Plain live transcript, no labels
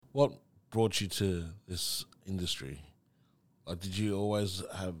brought you to this industry? Like, did you always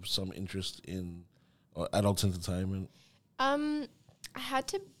have some interest in adult entertainment? I had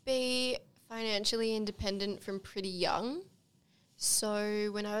to be financially independent from pretty young. So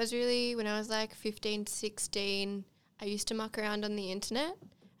when I was like 15, 16, I used to muck around on the internet.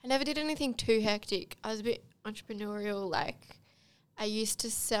 I never did anything too hectic. I was a bit entrepreneurial. Like, I used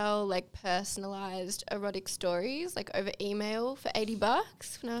to sell like personalized erotic stories like over email for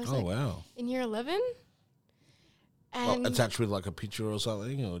 $80 when I was in year 11. And attached with like a picture or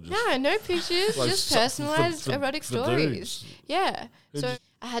something, or just no pictures, like just personalized erotic stories. Dudes. Yeah. So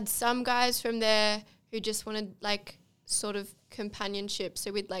I had some guys from there who just wanted like sort of companionship.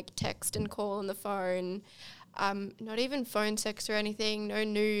 So we'd like text and call on the phone, not even phone sex or anything, no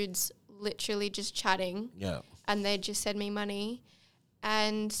nudes, literally just chatting. Yeah. And they'd just send me money.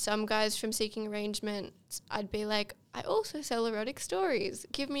 And some guys from Seeking Arrangements, I'd be like, I also sell erotic stories.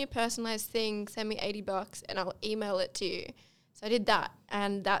 Give me a personalized thing, send me $80 and I'll email it to you. So I did that.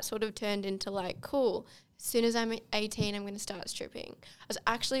 And that sort of turned into like, cool, as soon as I'm 18, I'm going to start stripping. I was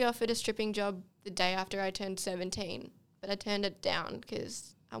actually offered a stripping job the day after I turned 17, but I turned it down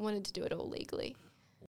because I wanted to do it all legally.